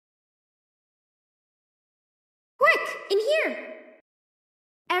in here.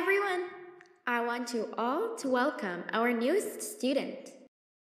 Everyone, I want you all to welcome our newest student.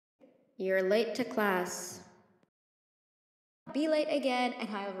 You're late to class. Be late again and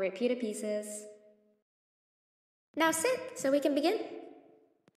I'll rip you to pieces. Now sit so we can begin.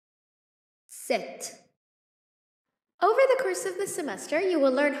 Sit. Over the course of the semester, you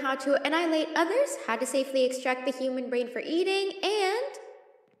will learn how to annihilate others, how to safely extract the human brain for eating, and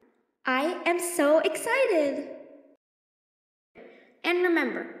I am so excited! And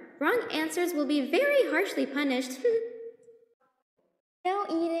remember, wrong answers will be very harshly punished. No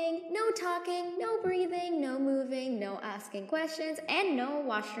eating, no talking, no breathing, no moving, no asking questions, and no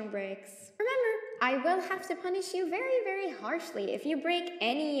washroom breaks. Remember, I will have to punish you very, very harshly if you break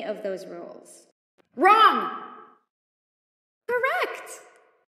any of those rules. Wrong! Correct!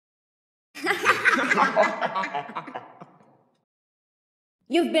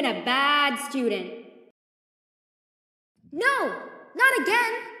 You've been a bad student. No, not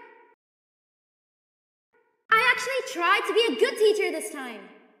again. I actually tried to be a good teacher this time.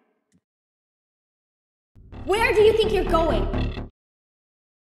 Where do you think you're going?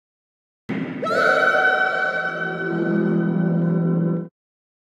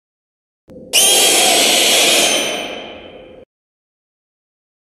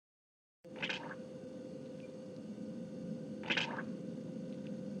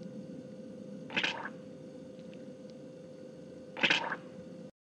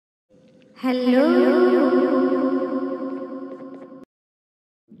 Hello?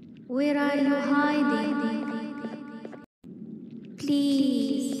 Where are you hiding?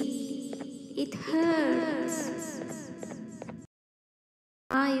 Please, it hurts.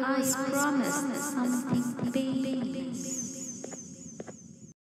 I was promised something big.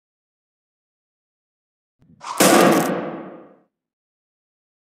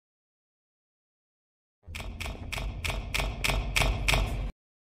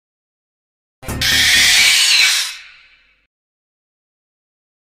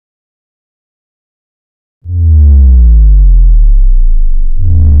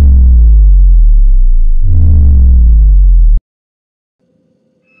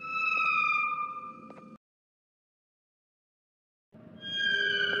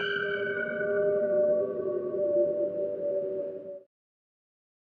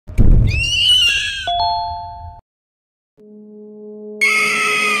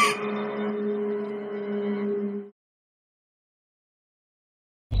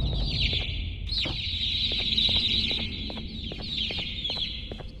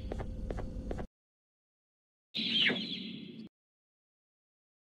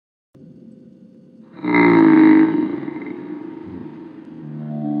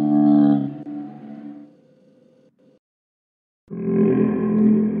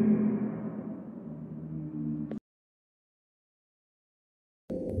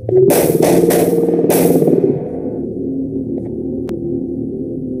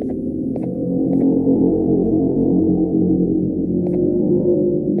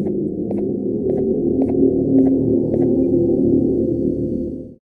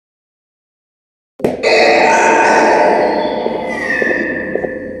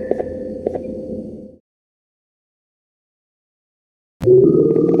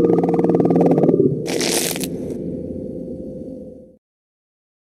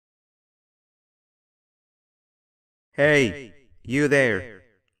 Hey, you there.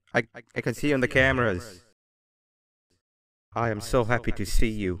 I can see you on the cameras. I am so happy to see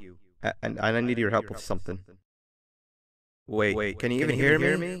you. And I need your help with something. Wait, can you even hear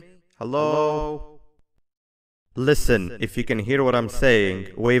me? Hello? Listen, if you can hear what I'm saying,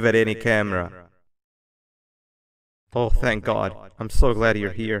 wave at any camera. Oh, thank God. I'm so glad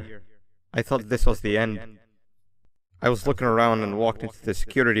you're here. I thought this was the end. I was looking around and walked into the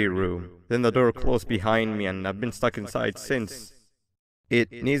security room. Then the door closed behind me and I've been stuck inside since.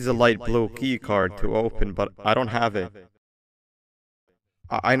 It needs a light blue key card to open, but I don't have it.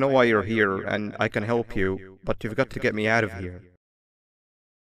 I know why you're here and I can help you, but you've got to get me out of here.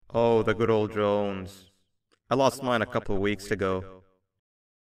 Oh, the good old drones. I lost mine a couple of weeks ago.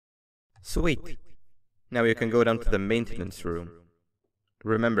 Sweet. Now you can go down to the maintenance room.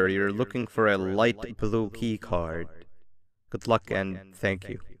 Remember, you're looking for a light blue key card. Good luck and thank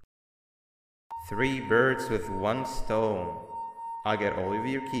you. 3 birds with 1 stone. I get all of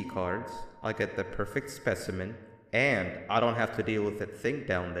your key cards, I get the perfect specimen, and I don't have to deal with that thing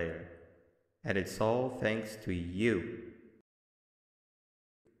down there. And it's all thanks to you.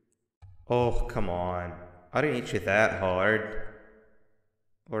 Oh, come on. I didn't hit you that hard.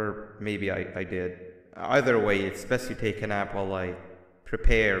 Or maybe I did. Either way, it's best you take a nap while I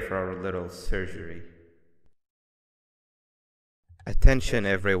prepare for our little surgery. Attention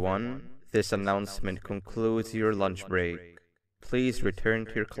everyone, this announcement concludes your lunch break. Please return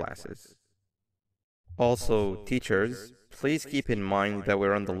to your classes. Also, teachers, please keep in mind that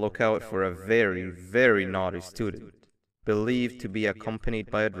we're on the lookout for a very naughty student, believed to be accompanied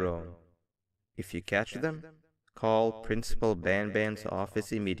by a drone. If you catch them, call Principal Banban's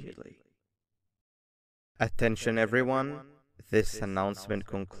office immediately. Attention everyone, this announcement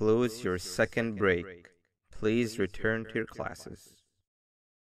concludes your second break. Please return to your classes.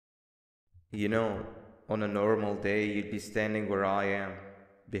 You know, on a normal day you'd be standing where I am,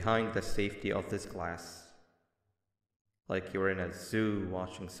 behind the safety of this glass. Like you're in a zoo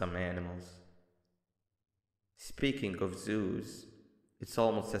watching some animals. Speaking of zoos, it's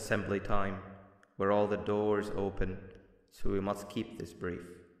almost assembly time, where all the doors open, so we must keep this brief.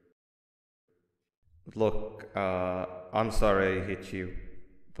 Look, I'm sorry I hit you,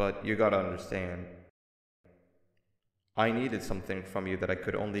 but you gotta understand. I needed something from you that I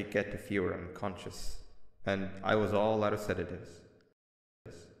could only get if you were unconscious, and I was all out of sedatives.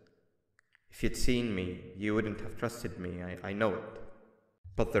 If you'd seen me, you wouldn't have trusted me, I know it.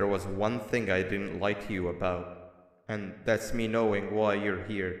 But there was one thing I didn't lie to you about, and that's me knowing why you're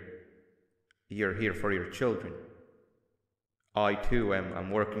here. You're here for your children. I too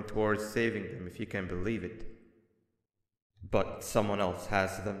am working towards saving them, if you can believe it. But someone else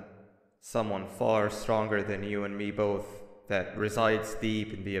has them. Someone far stronger than you and me both, that resides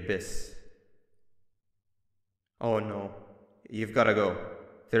deep in the abyss. Oh no, you've gotta go.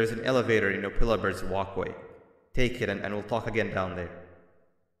 There's an elevator in Opillabird's walkway. Take it and we'll talk again down there.